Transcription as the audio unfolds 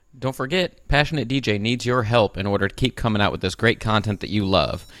don't forget, Passionate DJ needs your help in order to keep coming out with this great content that you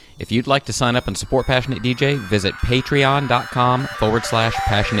love. If you'd like to sign up and support Passionate DJ, visit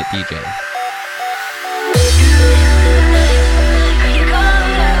patreon.com/Passionate DJ.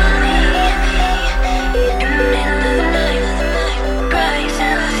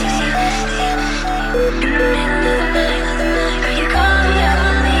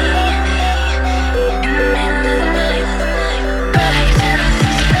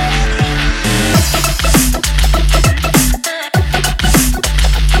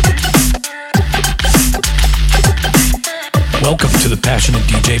 Welcome to the Passionate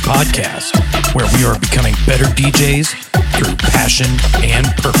DJ Podcast, where we are becoming better DJs through passion and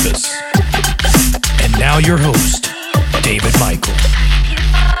purpose. And now your host, David Michael.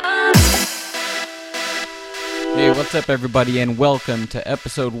 Hey, what's up, everybody, and welcome to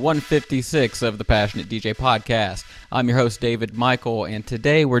episode 156 of the Passionate DJ Podcast. I'm your host, David Michael, and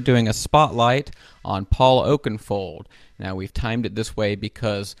today we're doing a spotlight on Paul Oakenfold. Now, we've timed it this way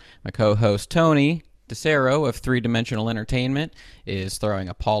because my co-host, Tony DeCero of 3-Dimensional Entertainment is throwing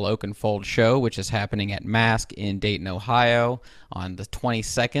a Paul Oakenfold show, which is happening at Mask in Dayton, Ohio on the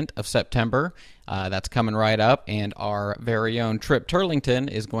 22nd of September. That's coming right up, and our very own Trip Turlington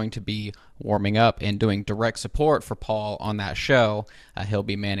is going to be warming up and doing direct support for Paul on that show. He'll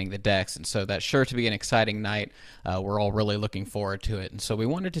be manning the decks, and so that's sure to be an exciting night. We're all really looking forward to it, and so we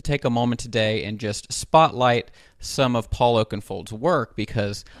wanted to take a moment today and just spotlight some of Paul Oakenfold's work,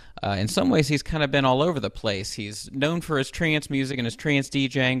 because in some ways he's kind of been all over the place. He's known for his trance music and his trance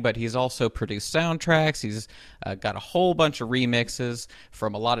DJing, but he's also produced soundtracks. He's got a whole bunch of remixes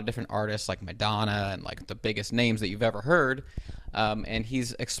from a lot of different artists like Madonna and like the biggest names that you've ever heard. And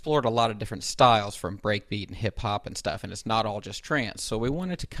he's explored a lot of different styles from breakbeat and hip-hop and stuff, and it's not all just trance. So we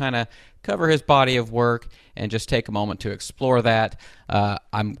wanted to kind of cover his body of work and just take a moment to explore that.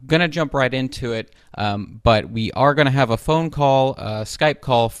 I'm going to jump right into it, but we are going to have a phone call, Skype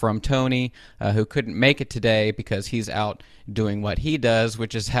call from Tony, who couldn't make it today because he's out doing what he does,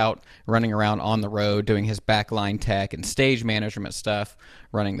 which is out running around on the road doing his backline tech and stage management stuff,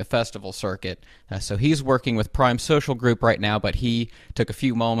 running the festival circuit. So he's working with Prime Social Group right now, but he took a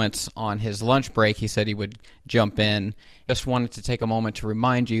few moments on his lunch break. He said he would jump in. Just wanted to take a moment to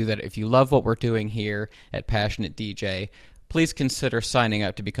remind you that if you love what we're doing here at Passionate DJ, please consider signing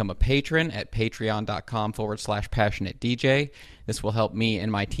up to become a patron at patreon.com/Passionate DJ. This will help me and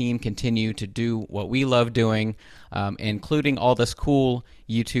my team continue to do what we love doing, including all this cool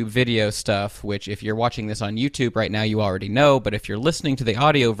YouTube video stuff, which if you're watching this on YouTube right now, you already know, but if you're listening to the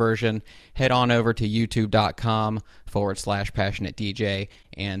audio version, head on over to youtube.com/Passionate DJ,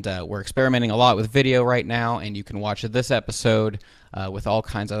 and we're experimenting a lot with video right now, and you can watch this episode with all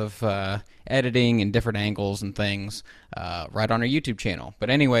kinds of editing and different angles and things right on our YouTube channel. But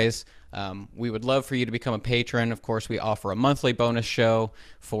anyways, we would love for you to become a patron. Of course, we offer a monthly bonus show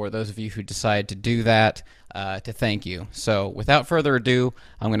for those of you who decide to do that to thank you. So without further ado,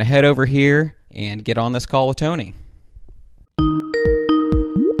 I'm going to head over here and get on this call with Tony.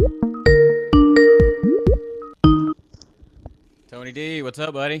 Tony D, what's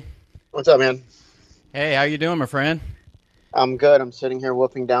up, buddy? What's up, man? Hey, how you doing, my friend? I'm good. I'm sitting here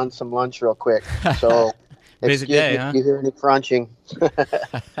whooping down some lunch real quick. So busy day, huh? If you hear any crunching.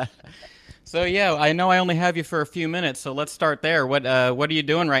 So yeah, I know I only have you for a few minutes, so let's start there. What are you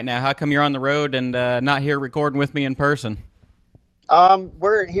doing right now? How come you're on the road and not here recording with me in person?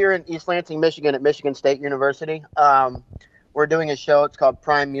 We're here in East Lansing, Michigan at Michigan State University. We're doing a show. It's called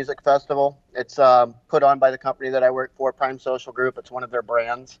Prime Music Festival. It's put on by the company that I work for, Prime Social Group. It's one of their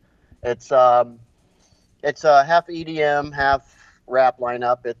brands. It's half EDM, half rap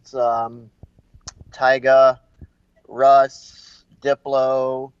lineup. It's Tyga, Russ,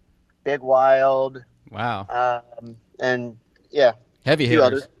 Diplo, Big Wild. Wow. And yeah, heavy hitters.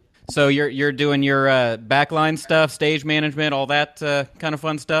 Others. So you're doing your backline stuff, stage management, all that kind of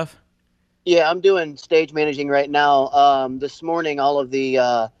fun stuff? Yeah, I'm doing stage managing right now. This morning, all of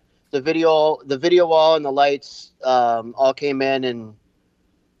the video wall and the lights all came in, and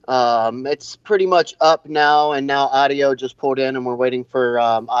it's pretty much up now. And now audio just pulled in, and we're waiting for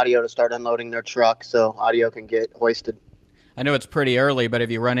audio to start unloading their truck so audio can get hoisted. I know it's pretty early, but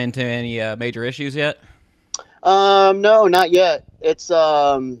have you run into any major issues yet? No, not yet. It's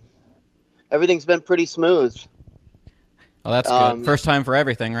everything's been pretty smooth. Well, that's good. First time for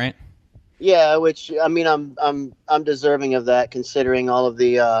everything, right? Yeah, which I mean, I'm deserving of that, considering all of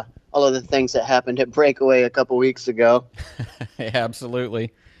the things that happened at Breakaway a couple weeks ago. Yeah,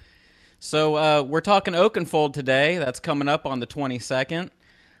 absolutely. So we're talking Oakenfold today. That's coming up on the 22nd.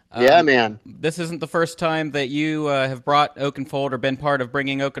 Yeah, man. This isn't the first time that you have brought Oakenfold or been part of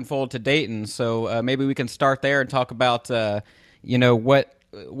bringing Oakenfold to Dayton, so maybe we can start there and talk about,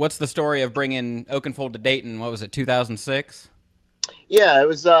 what's the story of bringing Oakenfold to Dayton? What was it, 2006? Yeah, it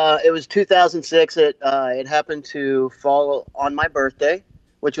was 2006. It happened to fall on my birthday,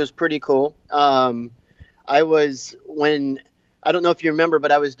 which was pretty cool. I was when I don't know if you remember,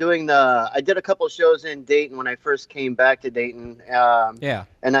 but I did a couple of shows in Dayton when I first came back to Dayton. Yeah.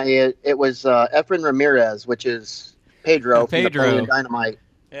 And it was Efren Ramirez, which is Pedro from Pedro. Napoleon Dynamite.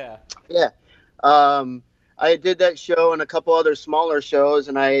 Yeah. Yeah. I did that show and a couple other smaller shows,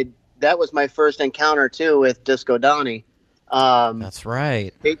 and that was my first encounter too with Disco Donnie. That's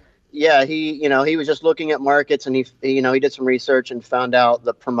right. He was just looking at markets, and he did some research and found out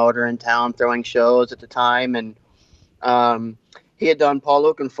the promoter in town throwing shows at the time, and he had done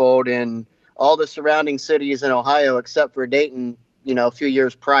Paul Oakenfold in all the surrounding cities in Ohio except for Dayton, a few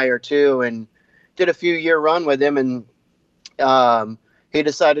years prior to, and did a few-year run with him, and he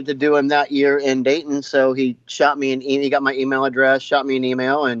decided to do him that year in Dayton, so he shot me he got my email address, shot me an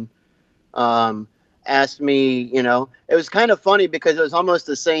email, and asked me, it was kind of funny because it was almost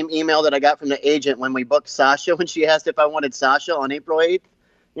the same email that I got from the agent when we booked Sasha, when she asked if I wanted Sasha on April 8th,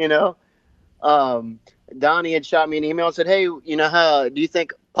 Donnie had shot me an email and said, hey, how do you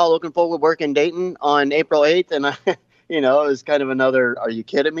think Paul Oakenfold would work in Dayton on April 8th? And it was kind of another, are you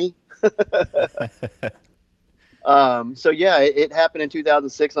kidding me? So yeah, it happened in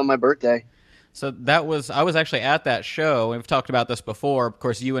 2006 on my birthday. So I was actually at that show. We've talked about this before. Of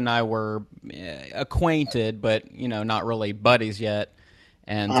course, you and I were acquainted, but, not really buddies yet.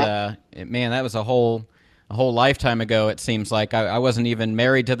 And, man, that was a whole lifetime ago, it seems like. I wasn't even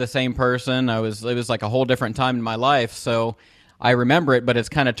married to the same person. It was like a whole different time in my life. So I remember it, but it's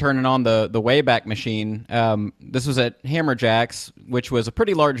kind of turning on the Wayback Machine. This was at Hammerjack's, which was a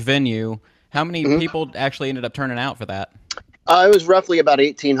pretty large venue. How many people actually ended up turning out for that? It was roughly about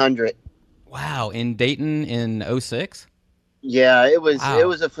 1,800. Wow, in Dayton in 06? Yeah, it was. Wow. It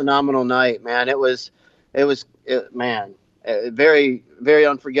was a phenomenal night, man. It was man, a very, very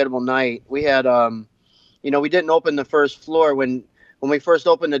unforgettable night. We had, we didn't open the first floor. When we first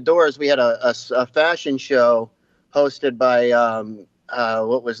opened the doors, we had a fashion show hosted by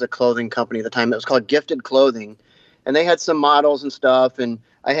what was the clothing company at the time? It was called Gifted Clothing, and they had some models and stuff. And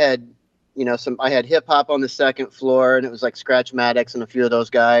I had, I had hip hop on the second floor, and it was like Scratch Maddox and a few of those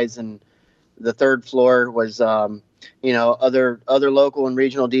guys, and the third floor was, other local and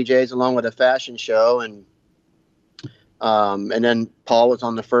regional DJs along with a fashion show. And then Paul was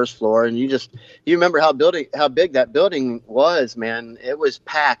on the first floor, and you remember how big that building was, man. It was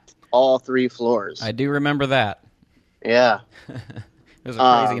packed all three floors. I do remember that. Yeah. It was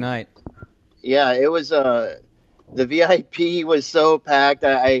a crazy night. Yeah, it was, the VIP was so packed.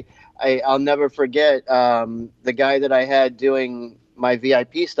 I'll never forget, the guy that I had doing my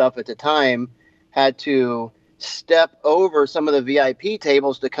VIP stuff at the time had to step over some of the VIP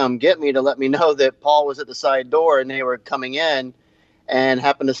tables to come get me, to let me know that Paul was at the side door and they were coming in, and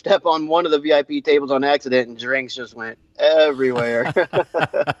happened to step on one of the VIP tables on accident, and drinks just went everywhere. It's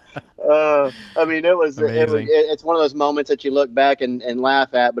one of those moments that you look back and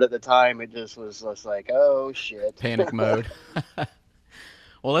laugh at, but at the time it just was just like, oh shit. Panic mode.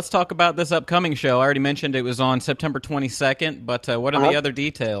 Well, let's talk about this upcoming show. I already mentioned it was on September 22nd, but what are the other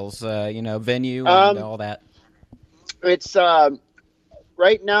details? Venue and all that. It's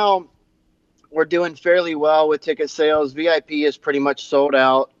right now we're doing fairly well with ticket sales. VIP is pretty much sold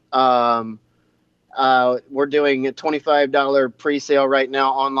out. We're doing a $25 pre-sale right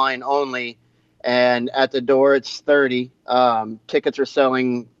now, online only, and at the door it's $30. Tickets are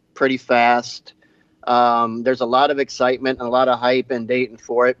selling pretty fast. There's a lot of excitement and a lot of hype in Dayton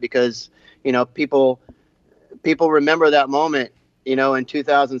for it because, people remember that moment, in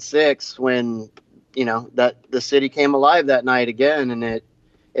 2006 when, that the city came alive that night again, and it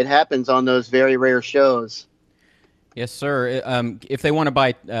happens on those very rare shows. Yes, sir. If they want to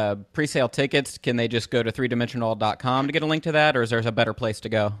buy pre-sale tickets, can they just go to 3dimensional.com to get a link to that, or is there a better place to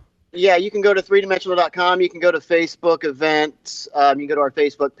go? Yeah, you can go to 3dimensional.com. You can go to Facebook events. You can go to our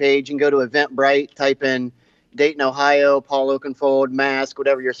Facebook page. You can go to Eventbrite, type in Dayton, Ohio, Paul Oakenfold, Mask,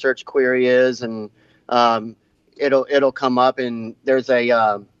 whatever your search query is, and it'll come up. And there's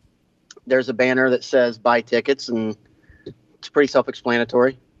a banner that says buy tickets, and it's pretty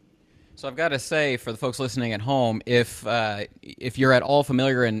self-explanatory. So I've got to say, for the folks listening at home, if you're at all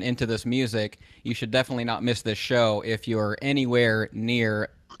familiar and into this music, you should definitely not miss this show if you're anywhere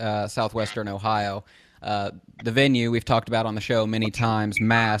near southwestern Ohio. The venue we've talked about on the show many times,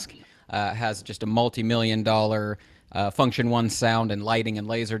 Mask, has just a multi-million-dollar Function 1 sound and lighting and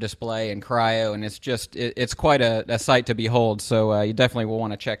laser display and cryo, and it's quite a sight to behold, so you definitely will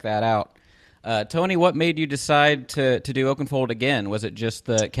want to check that out. Tony, what made you decide to do Oakenfold again? Was it just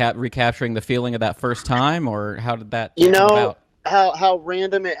the recapturing the feeling of that first time, or how did that come about? How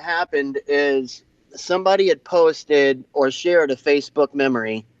random it happened is somebody had posted or shared a Facebook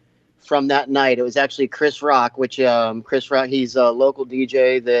memory from that night. It was actually Chris Rock, Chris Rock, he's a local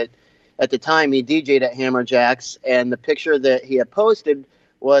DJ that at the time he DJ'd at Hammerjacks, and the picture that he had posted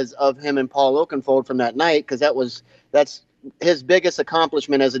was of him and Paul Oakenfold from that night, because that's his biggest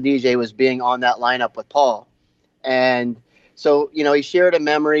accomplishment as a DJ, was being on that lineup with Paul. And so, he shared a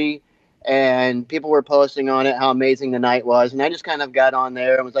memory, and people were posting on it how amazing the night was. And I just kind of got on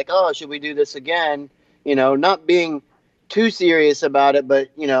there and was like, oh, should we do this again? Not being too serious about it, but,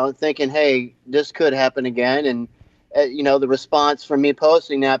 thinking, hey, this could happen again. And, the response from me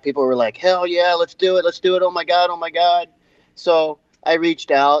posting that, people were like, hell yeah, let's do it. Let's do it. Oh my God. So I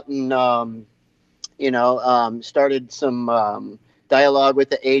reached out and, started some dialogue with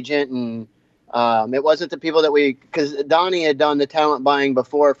the agent, and it wasn't the people that because Donnie had done the talent buying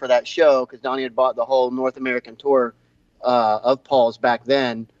before for that show, because Donnie had bought the whole North American tour of Paul's back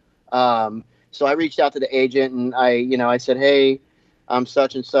then. So I reached out to the agent, and I said, hey, I'm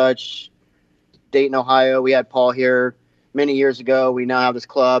such and such, Dayton, Ohio. We had Paul here many years ago. We now have this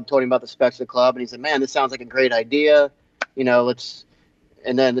club. Told him about the specs of the club, and he said, man, this sounds like a great idea. Let's.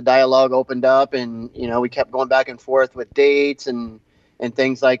 And then the dialogue opened up, and, we kept going back and forth with dates and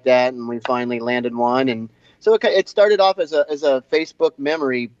things like that. And we finally landed one. And so it started off as a Facebook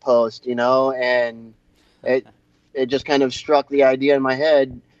memory post, and it just kind of struck the idea in my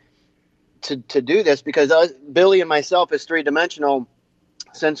head to do this, because Billy and myself is three-dimensional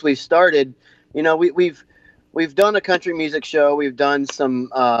since we started. We've done a country music show. We've done some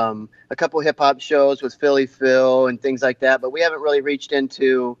a couple hip hop shows with Philly Phil and things like that, but we haven't really reached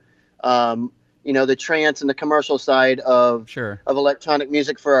into the trance and the commercial side of electronic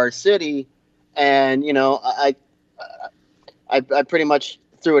music for our city. And I pretty much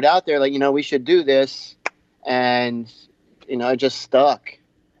threw it out there, like, we should do this, and it just stuck.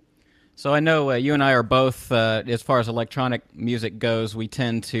 So I know you and I are both, as far as electronic music goes, we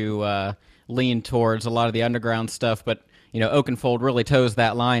tend to lean towards a lot of the underground stuff, but Oakenfold really toes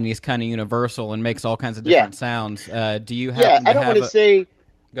that line. He's kind of universal and makes all kinds of different sounds. Do you happen to have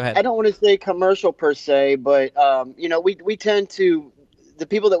Go ahead. I don't want to say commercial per se, but we tend to, the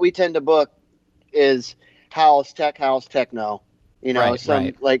people that we tend to book is house techno,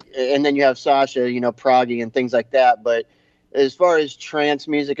 right. Like, and then you have Sasha, proggy and things like that. But as far as trance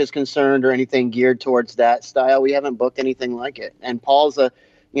music is concerned, or anything geared towards that style, we haven't booked anything like it. And Paul's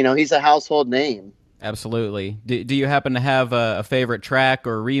he's a household name. Absolutely. Do you happen to have a favorite track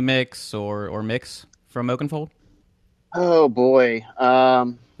or remix or mix from Oakenfold? Oh boy.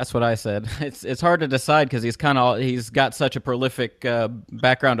 That's what I said. It's hard to decide, because he's got such a prolific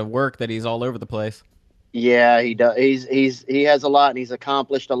background of work that he's all over the place. Yeah, he does. He has a lot, and he's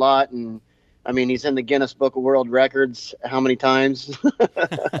accomplished a lot, and I mean, he's in the Guinness Book of World Records how many times?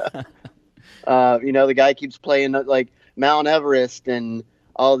 The guy keeps playing like Mount Everest and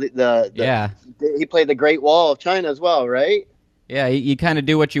all the he played the Great Wall of China as well, right? Yeah, you kind of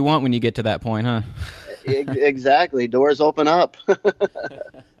do what you want when you get to that point, huh? Exactly. Doors open up.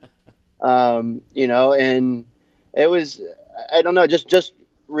 And it was, I don't know, just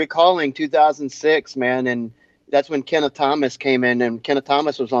recalling 2006, man, and that's when Kenneth Thomas came in, and Kenneth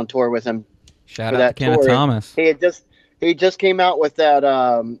Thomas was on tour with him. Shout out to Kenneth Thomas. He just came out with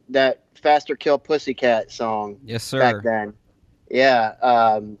that Faster Kill Pussycat song. Yes, sir. Back then.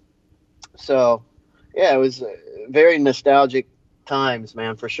 Yeah. So, yeah, it was very nostalgic times,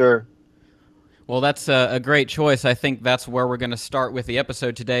 man, for sure. Well, that's a great choice. I think that's where we're going to start with the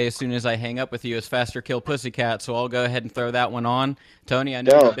episode today. As soon as I hang up with you, is Faster Kill Pussycat. So I'll go ahead and throw that one on. Tony, I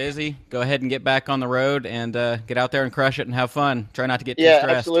know you're busy. Go ahead and get back on the road and get out there and crush it and have fun. Try not to get too stressed.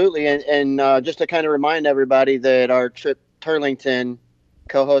 Yeah, absolutely. And just to kind of remind everybody that our Trip Turlington,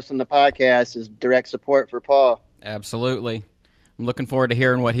 co-hosting the podcast, is direct support for Paul. Absolutely. I'm looking forward to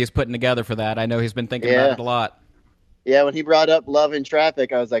hearing what he's putting together for that. I know he's been thinking about it a lot. Yeah, when he brought up Love in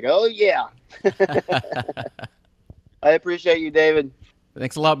Traffic, I was like, oh, yeah. I appreciate you, David.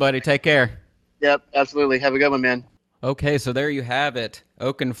 Thanks a lot, buddy. Take care. Yep, absolutely. Have a good one, man. Okay, so there you have it.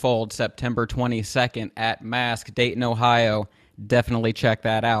 Oakenfold, September 22nd at Mask, Dayton, Ohio. Definitely check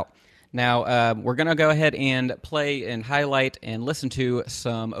that out. Now, we're going to go ahead and play and highlight and listen to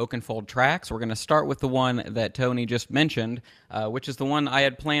some Oakenfold tracks. We're going to start with the one that Tony just mentioned, which is the one I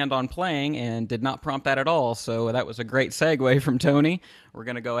had planned on playing and did not prompt that at all, so that was a great segue from Tony. We're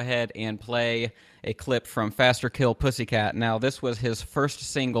going to go ahead and play a clip from Faster Kill Pussycat. Now, this was his first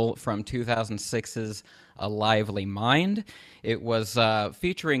single from 2006's A Lively Mind. It was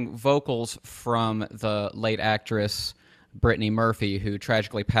featuring vocals from the late actress Brittany Murphy, who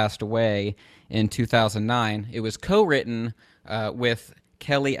tragically passed away in 2009. It was co-written with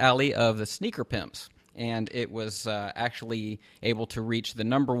Kelly Alley of the Sneaker Pimps, and it was actually able to reach the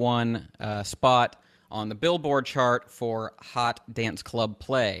 #1 spot on the Billboard chart for Hot Dance Club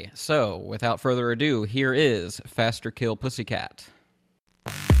Play. So, without further ado, here is Faster Kill Pussycat.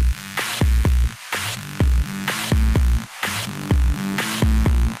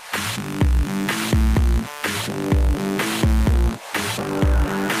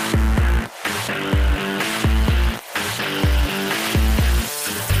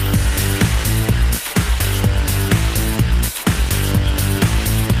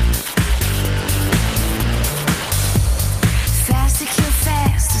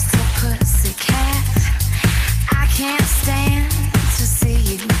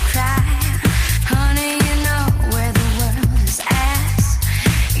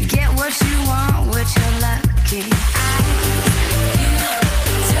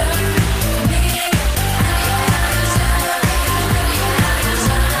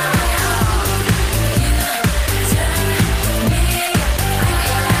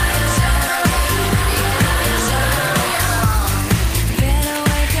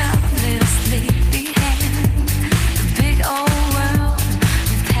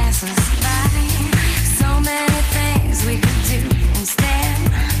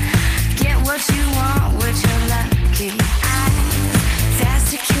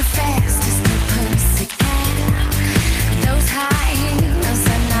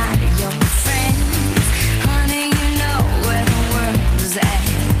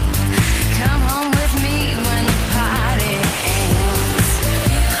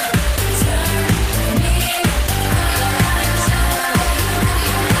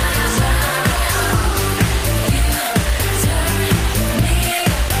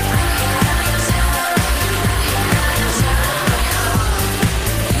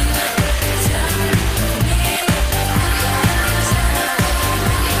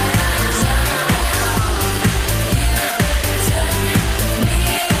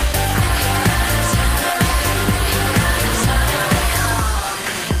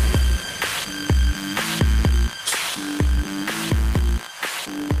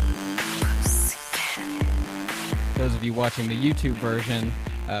 Those of you watching the YouTube version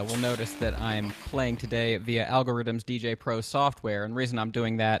will notice that I'm playing today via Algorithm's DJ Pro software, and the reason I'm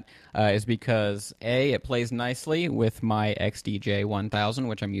doing that is because A, it plays nicely with my XDJ 1000,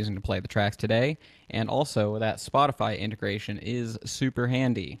 which I'm using to play the tracks today, and also that Spotify integration is super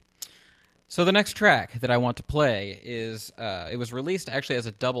handy. So the next track that I want to play is, it was released actually as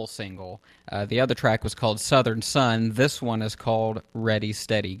a double single. The other track was called Southern Sun. This one is called Ready,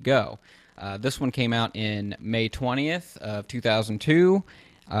 Steady, Go. This one came out in May 20th of 2002.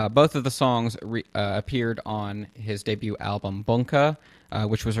 Both of the songs appeared on his debut album, Bunka,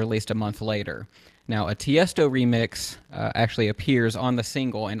 which was released a month later. Now, a Tiesto remix actually appears on the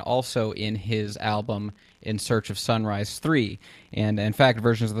single and also in his album In Search of Sunrise 3. And in fact,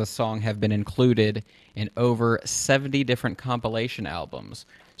 versions of the song have been included in over 70 different compilation albums.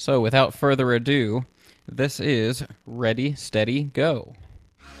 So without further ado, this is Ready, Steady, Go.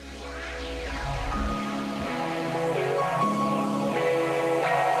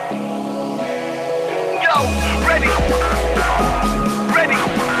 Ready, ready,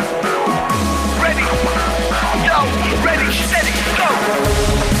 ready, yo, ready, steady, go.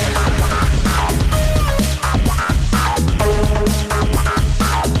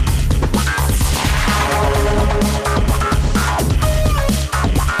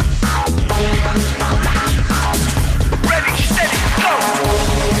 Ready, steady, go.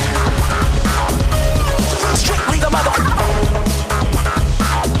 Strictly the mother.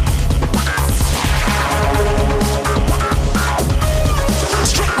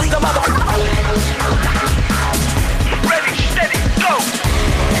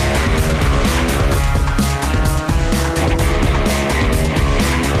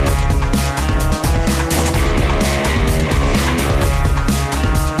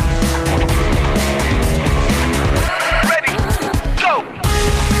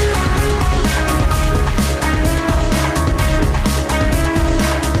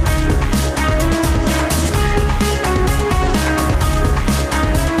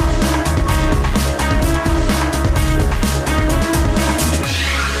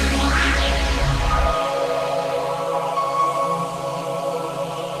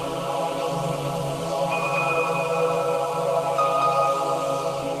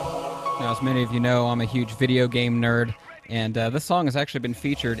 As many of you know, I'm a huge video game nerd, and this song has actually been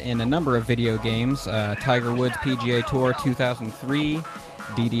featured in a number of video games. Tiger Woods PGA Tour 2003,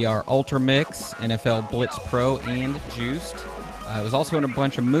 DDR Ultra Mix, NFL Blitz Pro, and Juiced. It was also in a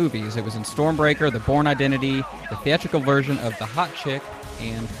bunch of movies. It was in Stormbreaker, The Bourne Identity, the theatrical version of The Hot Chick,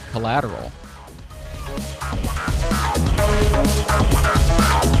 and Collateral.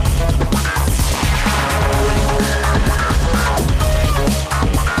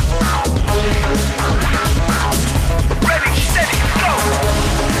 Ready, steady, go!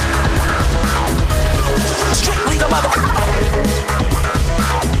 Strictly the mother.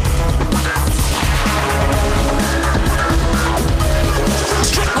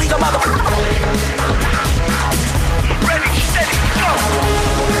 Strictly the mother. Ready, steady, go!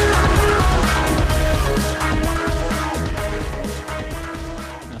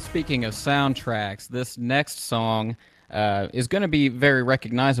 Now, speaking of soundtracks, this next song is going to be very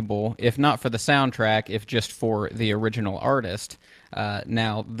recognizable, if not for the soundtrack, if just for the original artist.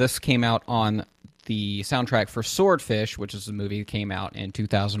 Now, this came out on the soundtrack for Swordfish, which is a movie that came out in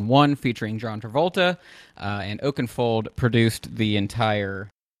 2001 featuring John Travolta, and Oakenfold produced the entire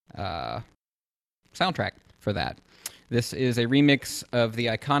soundtrack for that. This is a remix of the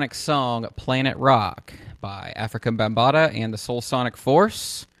iconic song Planet Rock by Afrika Bambaataa and the Soul Sonic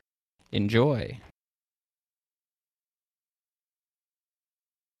Force. Enjoy.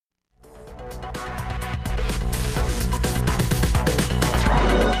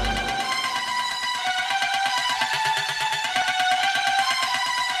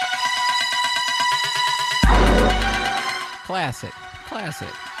 Classic. Classic.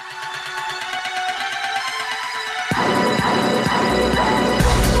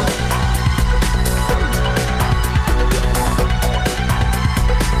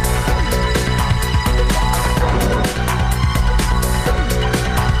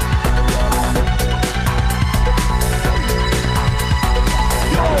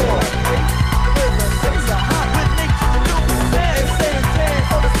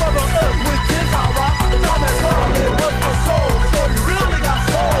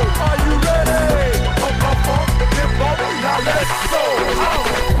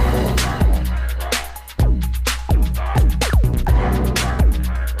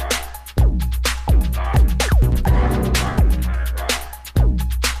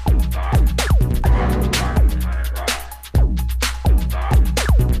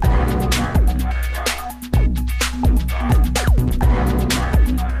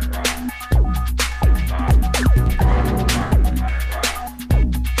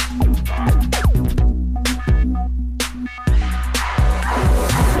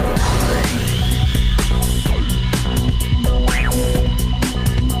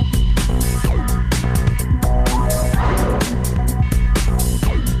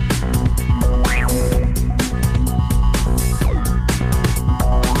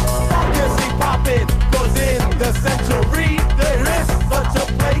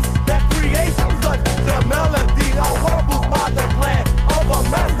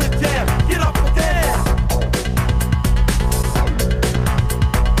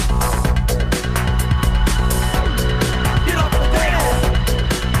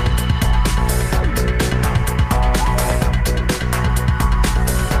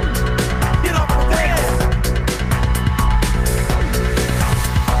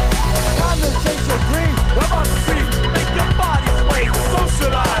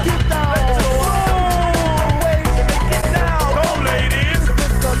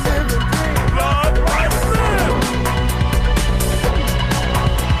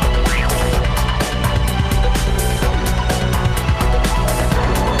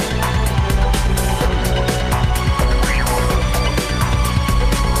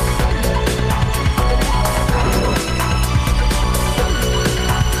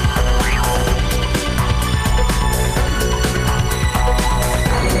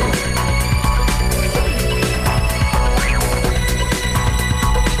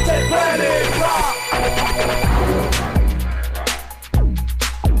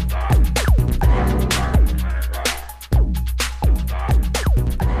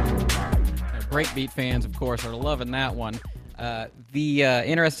 Breakbeat fans, of course, are loving that one. The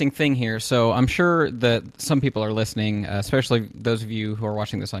interesting thing here, so I'm sure that some people are listening, especially those of you who are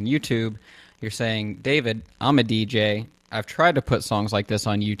watching this on YouTube. You're saying, David, I'm a DJ. I've tried to put songs like this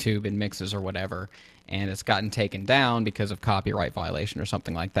on YouTube in mixes or whatever, and it's gotten taken down because of copyright violation or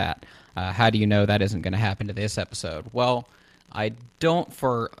something like that. How do you know that isn't going to happen to this episode? Well, I don't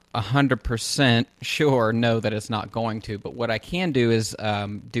for 100% sure know that it's not going to, but what I can do is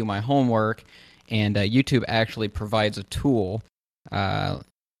do my homework, and YouTube actually provides a tool.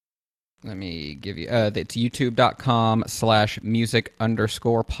 Let me give you, it's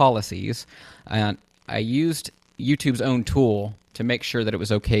youtube.com/music_policies. And I used YouTube's own tool to make sure that it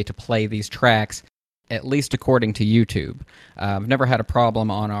was okay to play these tracks, at least according to YouTube. I've never had a problem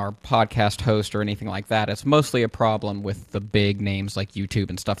on our podcast host or anything like that. It's mostly a problem with the big names like YouTube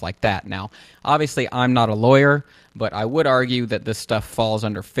and stuff like that. Now, obviously, I'm not a lawyer, but I would argue that this stuff falls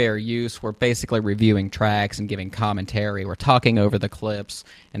under fair use. We're basically reviewing tracks and giving commentary. We're talking over the clips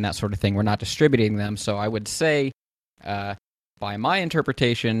and that sort of thing. We're not distributing them. So I would say, by my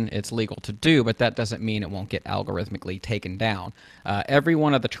interpretation, it's legal to do, but that doesn't mean it won't get algorithmically taken down. Every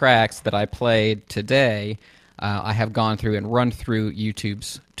one of the tracks that I played today, I have gone through and run through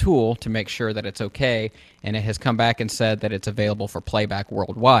YouTube's tool to make sure that it's okay, and it has come back and said that it's available for playback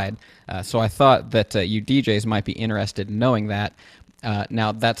worldwide. So I thought that you DJs might be interested in knowing that.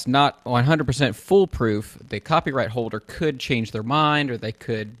 Now, that's not 100% foolproof. The copyright holder could change their mind, or they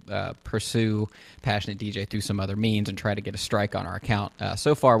could pursue Passionate DJ through some other means and try to get a strike on our account.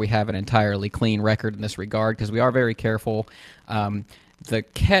 So far, we have an entirely clean record in this regard because we are very careful. The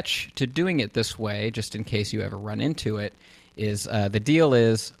catch to doing it this way, just in case you ever run into it, is the deal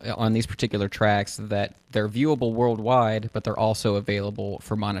is on these particular tracks that they're viewable worldwide, but they're also available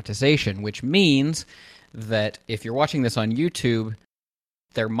for monetization, which means that if you're watching this on YouTube,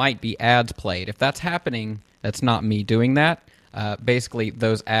 there might be ads played. If that's happening, that's not me doing that. Basically,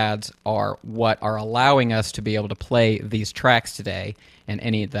 those ads are what are allowing us to be able to play these tracks today, and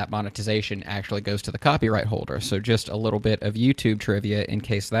any of that monetization actually goes to the copyright holder. So just a little bit of YouTube trivia in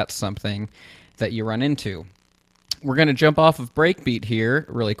case that's something that you run into. We're going to jump off of Breakbeat here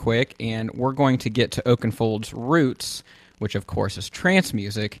really quick, and we're going to get to Oakenfold's Roots, which of course is trance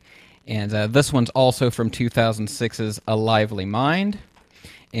music. And this one's also from 2006's A Lively Mind.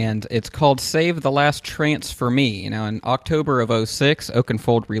 And it's called Save the Last Trance for Me. Now, in October of 2006,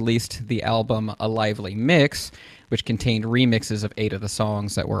 Oakenfold released the album A Lively Mix, which contained remixes of 8 of the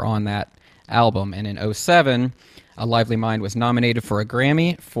songs that were on that album. And in 2007, A Lively Mind was nominated for a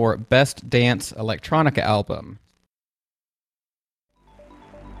Grammy for Best Dance Electronica Album.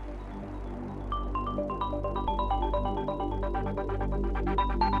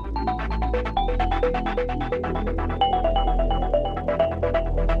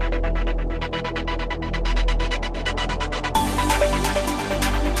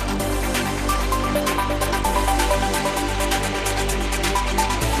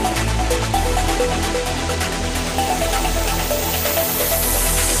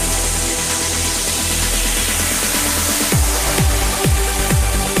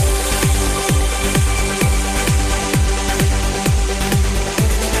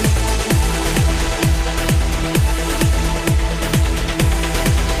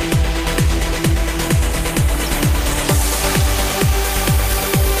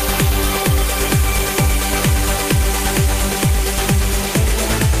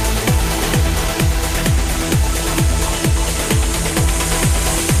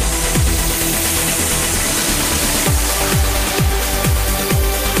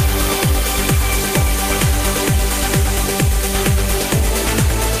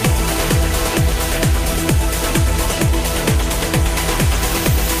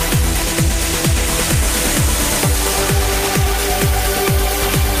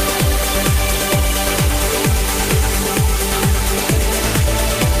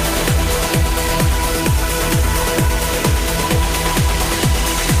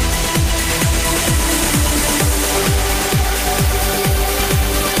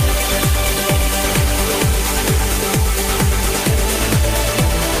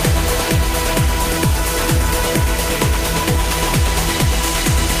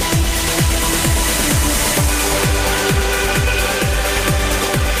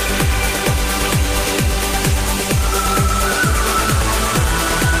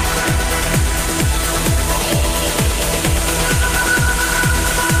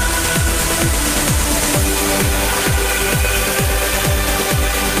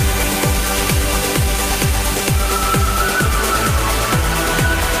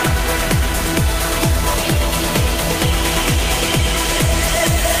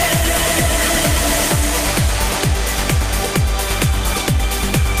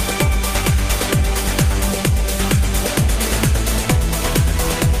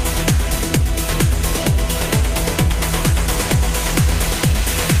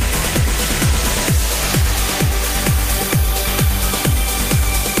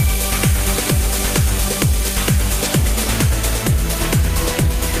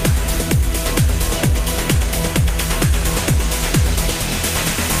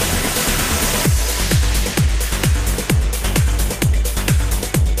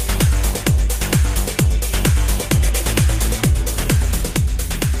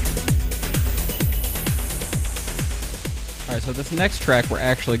 this next track, we're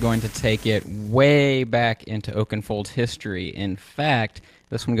actually going to take it way back into Oakenfold's history. In fact,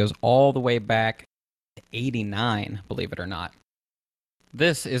 this one goes all the way back to 89, believe it or not.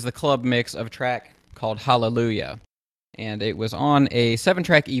 This is the club mix of a track called Hallelujah, and it was on a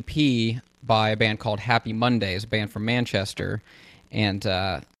 7-track EP by a band called Happy Mondays, a band from Manchester, and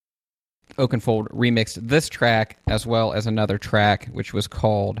Oakenfold remixed this track as well as another track which was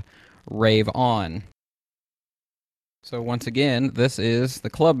called Rave On. So once again, this is the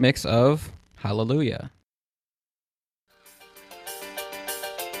club mix of Hallelujah.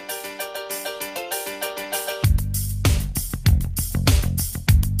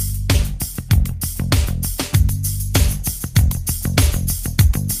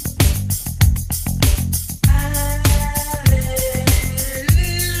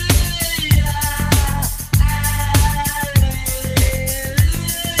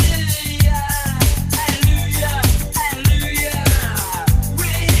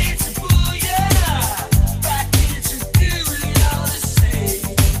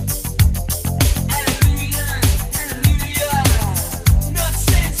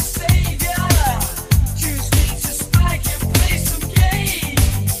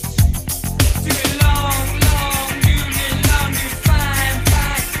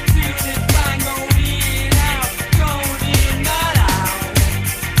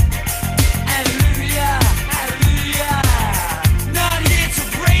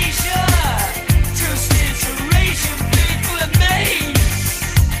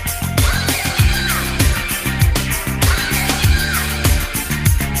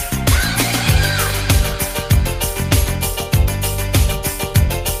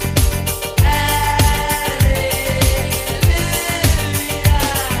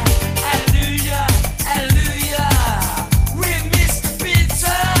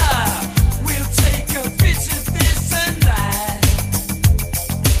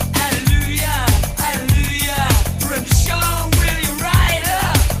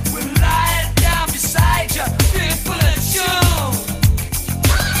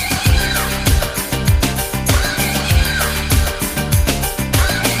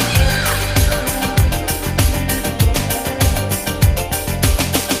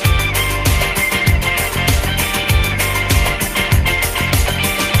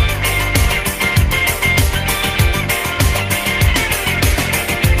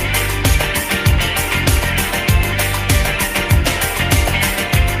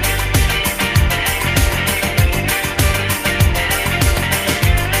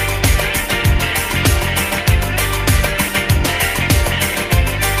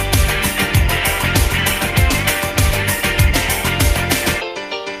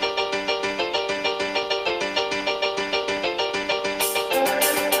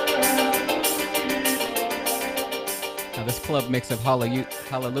 Club mix of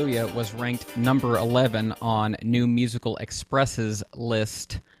Hallelujah was ranked number 11 on New Musical Express's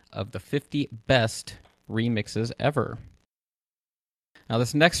list of the 50 best remixes ever. Now,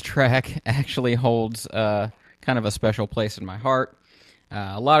 this next track actually holds kind of a special place in my heart.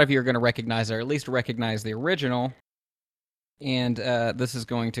 A lot of you are going to recognize, or at least recognize, the original, and this is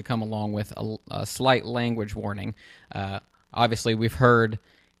going to come along with a slight language warning. Obviously, we've heard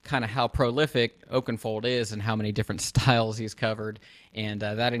kind of how prolific Oakenfold is and how many different styles he's covered, and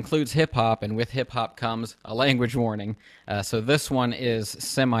that includes hip-hop, and with hip-hop comes a language warning. So this one is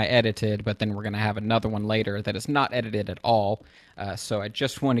semi-edited, but then we're going to have another one later that is not edited at all. So I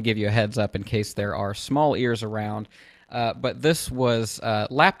just want to give you a heads up in case there are small ears around. But this was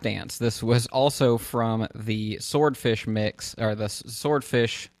Lap Dance. This was also from the Swordfish mix, or the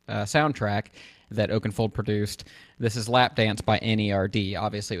Swordfish soundtrack that Oakenfold produced. This is Lap Dance by NERD.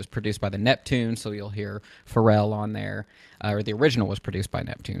 Obviously, it was produced by the Neptunes, so you'll hear Pharrell on there. Or the original was produced by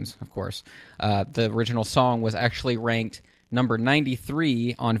Neptunes, of course. The original song was actually ranked number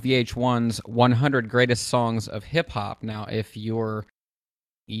 93 on VH1's 100 Greatest Songs of Hip-Hop. Now, if you're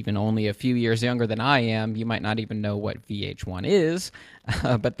even only a few years younger than I am, you might not even know what VH1 is,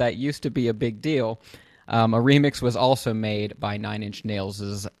 but that used to be a big deal. A remix was also made by Nine Inch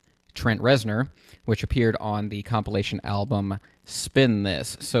Nails' Trent Reznor, which appeared on the compilation album Spin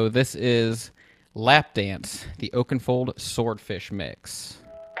This. So this is Lap Dance, the Oakenfold Swordfish mix.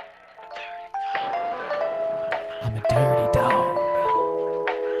 I'm a dirty dog.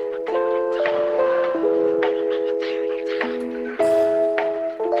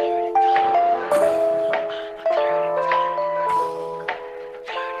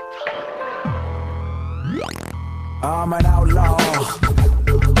 I'm an outlaw,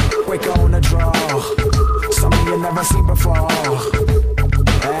 quick on the draw, something you never seen before.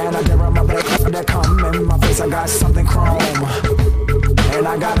 And I dare my back, they come in my face, I got something chrome. And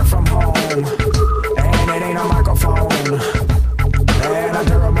I got it from home, and it ain't a microphone. And I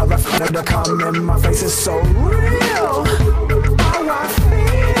dare a motherfucker to come in my face, it's so real. How I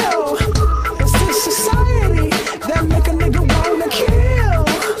feel. It's this society that make a nigga wanna kill.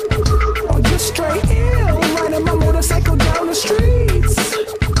 Or just straight ill, riding my motorcycle down the streets.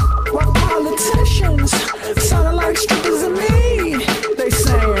 While politicians sounding like strippers and me. They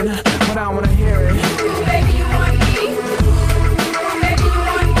saying, but I wanna hear it. Baby, you want me? Baby, you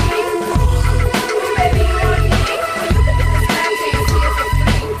want me? Baby, you want me? Slam dance here for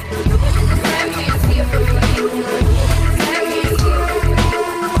free. Slam dance here for free. Slam dance here for free.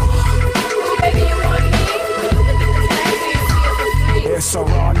 Baby, you want me? Slam dance here for free. It's a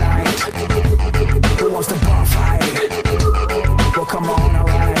raw night. Who wants to bar fight? Well, come on,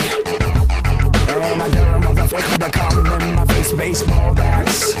 alright. And I dare a motherfucker to come in my face, baseball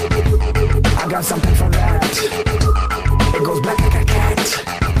bats. I got something for that. It goes black like a cat.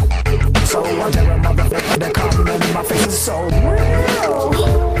 So I dare a motherfucker to come in my face, it's so real.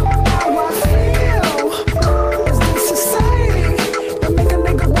 How I feel. Is this society that make a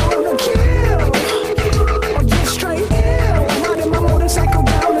nigga wanna kill? Or just straight ill, riding my motorcycle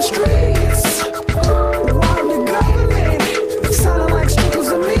down the streets. While the government sounding like strippers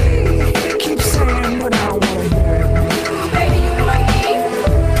and me. They keep saying what I don't wanna hear. Baby, you want me?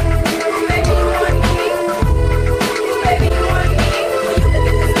 Baby, you want me? Baby, you want me?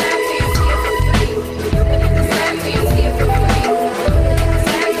 Slam dance here for free. Slam dance here for free. Slam dance here for free.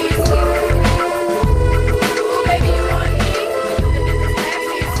 Baby, you want me? Slam dance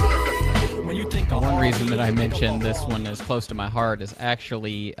here for free. When you think One reason that I mentioned this one is close to my heart is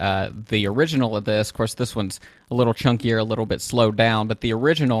actually the original of this. Of course, this one's a little chunkier, a little bit slowed down, but the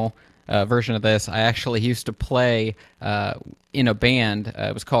original version of this I actually used to play in a band.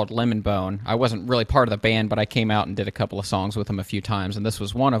 It was called Lemon Bone. I wasn't really part of the band, but I came out and did a couple of songs with them a few times, and this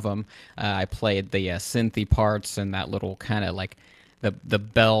was one of them. I played the synthy parts and that little kind of like the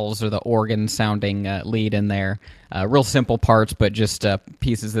bells or the organ sounding lead in there. Real simple parts, but just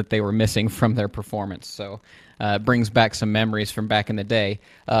pieces that they were missing from their performance. So brings back some memories from back in the day.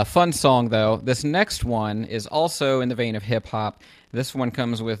 Fun song, though. This next one is also in the vein of hip-hop. This one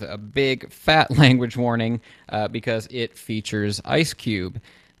comes with a big, fat language warning because it features Ice Cube.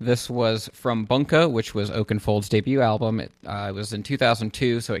 This was from Bunka, which was Oakenfold's debut album. It was in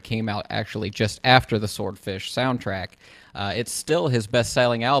 2002, so it came out actually just after the Swordfish soundtrack. It's still his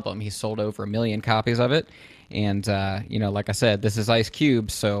best-selling album. He sold over 1 million copies of it. And, like I said, this is Ice Cube,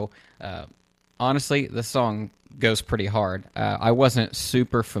 so honestly, this song goes pretty hard. I wasn't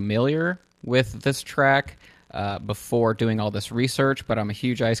super familiar with this track before doing all this research, but I'm a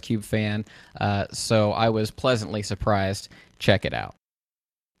huge Ice Cube fan, so I was pleasantly surprised. Check it out.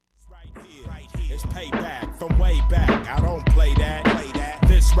 It's payback from way back. I don't play that.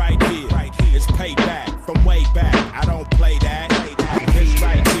 This right here is payback from way back. I don't play that. This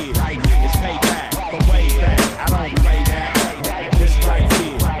right here is payback from way back. I don't play that. This right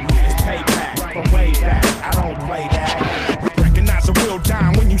here is payback from way back. I don't play that. Recognize a real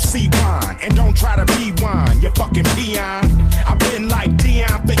dime when you see wine, and don't try to be wine. You fucking peon. I've been like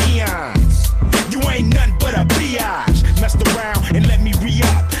Dion for eons. You ain't nothing but a biatch. Messed around and let me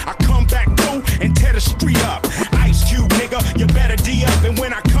re-up. I come back through and tear the street up. Ice Cube, nigga, you better D up. And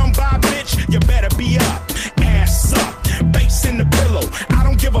when I come by, bitch, you better be up. Ass up, bass in the pillow. I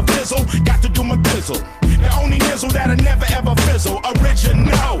don't give a fizzle, got to do my bizzle. The only nizzle that'll never ever fizzle.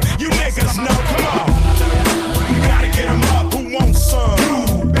 Original, you niggas know, come on. You gotta get 'em up, who wants some?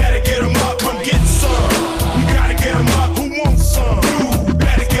 You better get 'em up, come get some. You gotta get 'em up, who wants some? You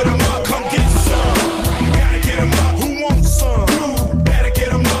better get 'em up, come get some. You gotta get 'em up, who wants some? You better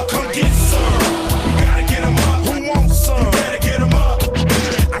get 'em up, come get some. You gotta get 'em up, who wants some? You better get 'em up.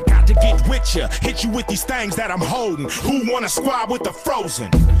 I got to get with ya, hit you with these things that I'm holding. Who wanna squad with the frozen?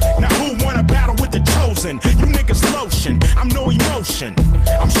 Now who wanna battle with the chosen? You niggas lotion, I'm no emotion.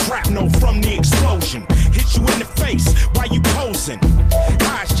 I'm shrapnel from the explosion. Hit you in the face while you posing.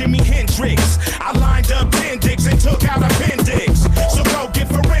 Hi, it's Jimi Hendrix. I lined up appendix and took out appendix. So go get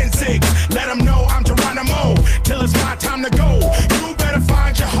forensics. Let them know I'm Geronimo. Till it's my time to go. You better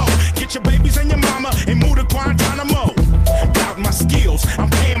find your hoe. Get your babies and your mama and move to Guantanamo. Doubt my skills, I'm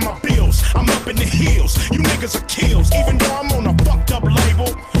paying my bills. I'm up in the hills. You niggas are kills. Even though I'm on a fucked up label.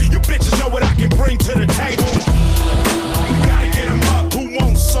 You bitches know what I can bring to the table. You gotta get 'em up, who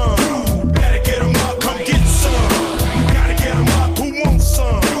wants some? You better get 'em up, come get some. You gotta get 'em up, who wants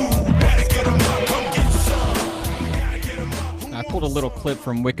some? You better get 'em up, come get some. You gotta get 'em up, who I pulled a little clip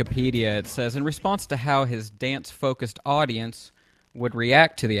from Wikipedia. It says, in response to how his dance-focused audience would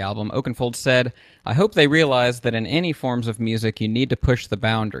react to the album, Oakenfold said, "I hope they realize that in any forms of music you need to push the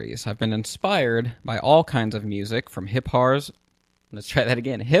boundaries. I've been inspired by all kinds of music, from hip-hop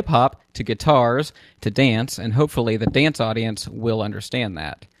to guitars to dance, and hopefully the dance audience will understand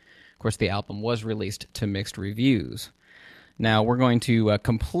that." Of course, the album was released to mixed reviews. Now, we're going to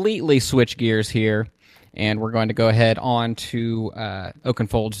completely switch gears here, and we're going to go ahead on to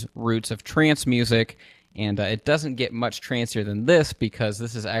Oakenfold's roots of trance music. And it doesn't get much trancier than this, because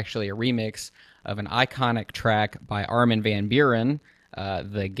this is actually a remix of an iconic track by Armin van Buuren,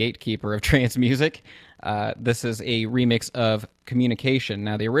 the gatekeeper of trance music. This is a remix of Communication.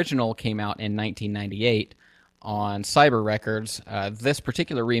 Now, the original came out in 1998 on Cyber Records. This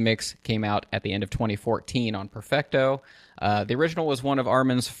particular remix came out at the end of 2014 on Perfecto. The original was one of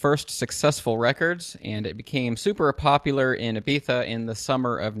Armin's first successful records, and it became super popular in Ibiza in the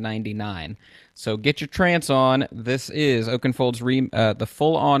summer of '99. So get your trance on. This is Oakenfold's the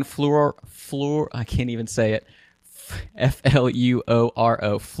full-on I can't even say it,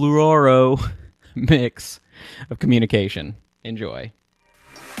 F-L-U-O-R-O, fluoro mix of Communication. Enjoy.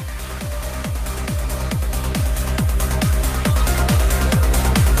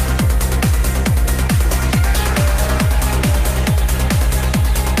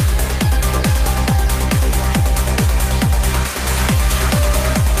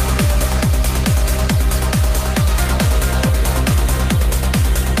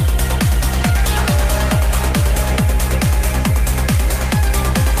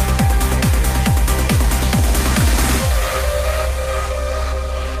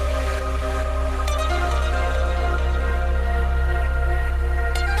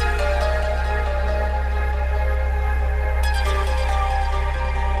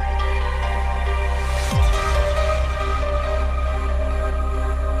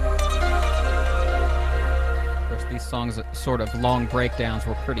 Songs, sort of long breakdowns,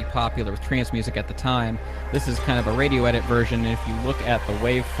 were pretty popular with trance music at the time. This is kind of a radio edit version, and if you look at the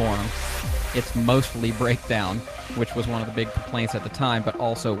waveform, it's mostly breakdown, which was one of the big complaints at the time, but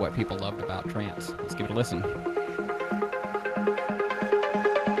also what people loved about trance. Let's give it a listen.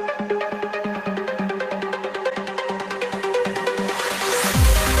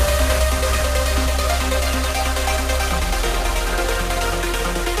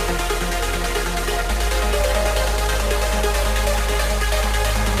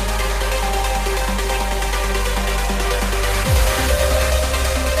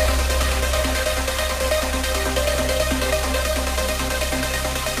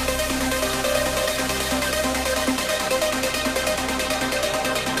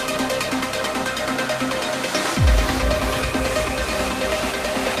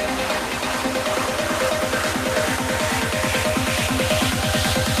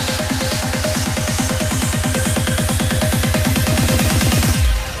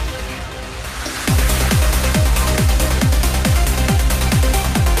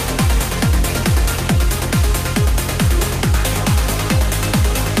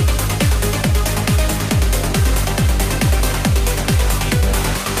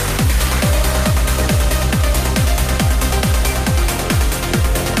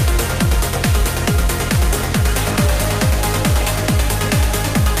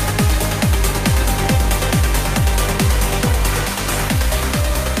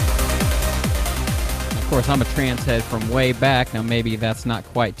 Of course, I'm a trance head from way back. Now, maybe that's not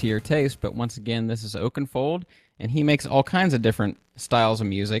quite to your taste, but once again, this is Oakenfold, and he makes all kinds of different styles of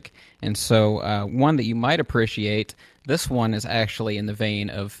music. And so one that you might appreciate, this one is actually in the vein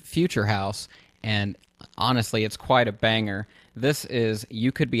of Future House, and honestly, it's quite a banger. This is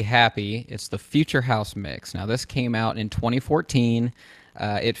You Could Be Happy. It's the Future House mix. Now, this came out in 2014.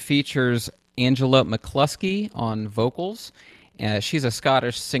 It features Angela McCluskey on vocals. She's a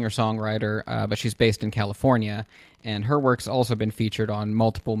Scottish singer-songwriter, but she's based in California, and her work's also been featured on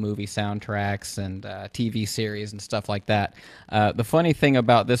multiple movie soundtracks and TV series and stuff like that. The funny thing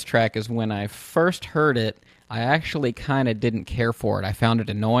about this track is when I first heard it, I actually kind of didn't care for it. I found it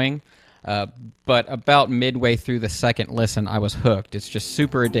annoying, but about midway through the second listen, I was hooked. It's just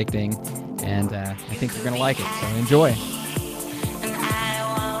super addicting, and I think you're going to like it, so enjoy.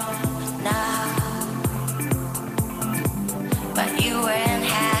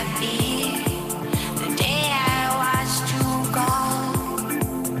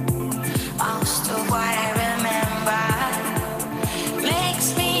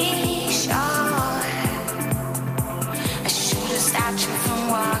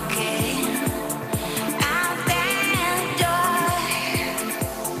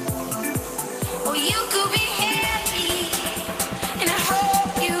 You could be happy.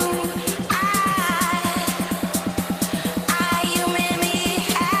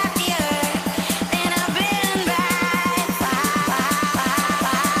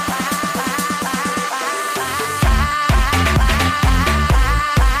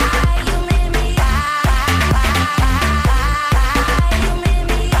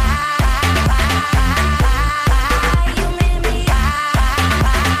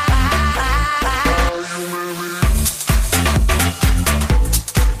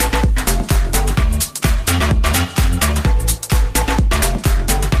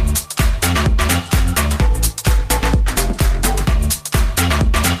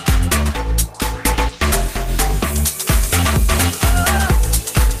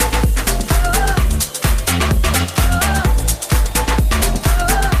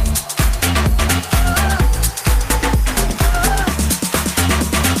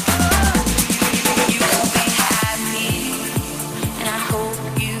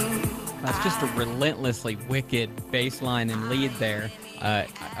 just a relentlessly wicked bass line and lead there.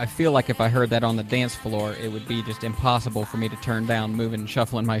 I feel like if I heard that on the dance floor, it would be just impossible for me to turn down, moving and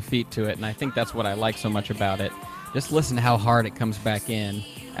shuffling my feet to it, and I think that's what I like so much about it. Just listen to how hard it comes back in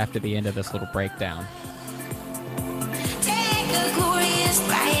after the end of this little breakdown. Take a glorious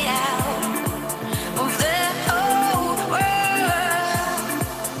ride out of the whole world.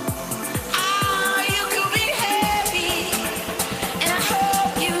 Ah, you could be happy, and I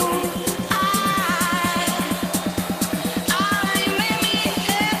hope you are. Ah, you made me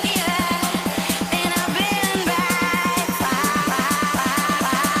happier than I've been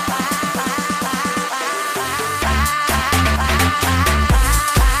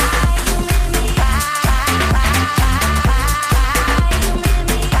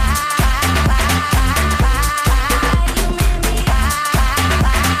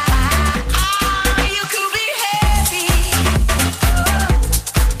you could be happy.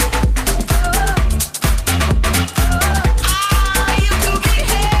 Ah, you could be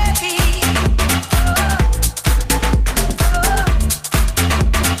happy.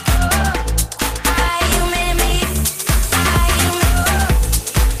 You made me. You made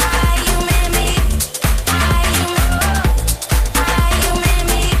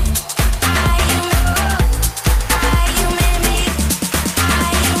me. You made me.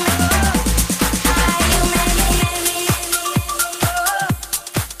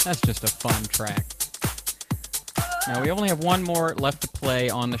 That's just a fun track. Now, we only have one more left to play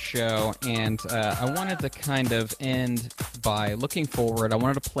on the show, and I wanted to kind of end by looking forward. I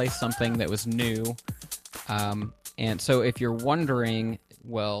wanted to play something that was new. And so if you're wondering,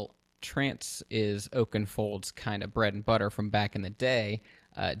 well, trance is Oakenfold's kind of bread and butter from back in the day.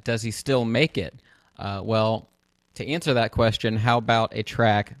 Does he still make it? Well, to answer that question, how about a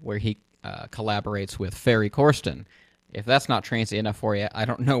track where he collaborates with Ferry Corsten? If that's not trancy enough for you, I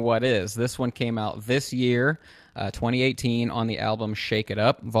don't know what is. This one came out this year, 2018, on the album Shake It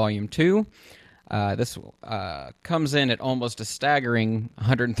Up, Volume 2. This comes in at almost a staggering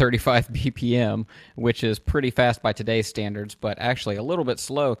 135 BPM, which is pretty fast by today's standards, but actually a little bit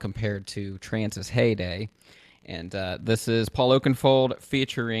slow compared to trance's heyday. And this is Paul Oakenfold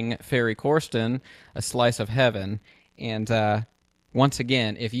featuring Ferry Corsten, A Slice of Heaven. And once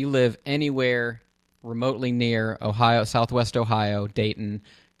again, if you live anywhere remotely near Ohio, Southwest Ohio, Dayton,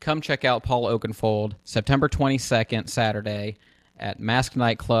 come check out Paul Oakenfold, September 22nd, Saturday, at Mask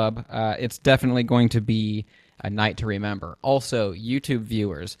Nightclub. It's definitely going to be a night to remember. Also, YouTube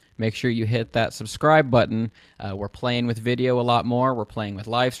viewers, make sure you hit that subscribe button. We're playing with video a lot more. We're playing with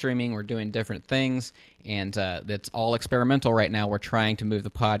live streaming. We're doing different things, and it's all experimental right now. We're trying to move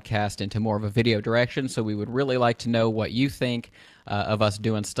the podcast into more of a video direction, so we would really like to know what you think of us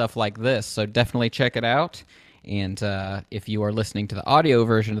doing stuff like this. So definitely check it out. And if you are listening to the audio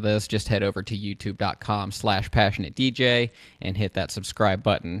version of this, just head over to youtube.com/passionatedj and hit that subscribe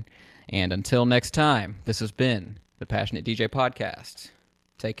button. And until next time, this has been the Passionate DJ Podcast.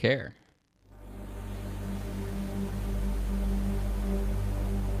 Take care.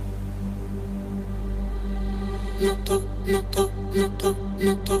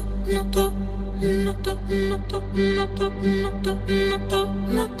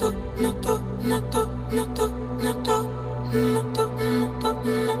 No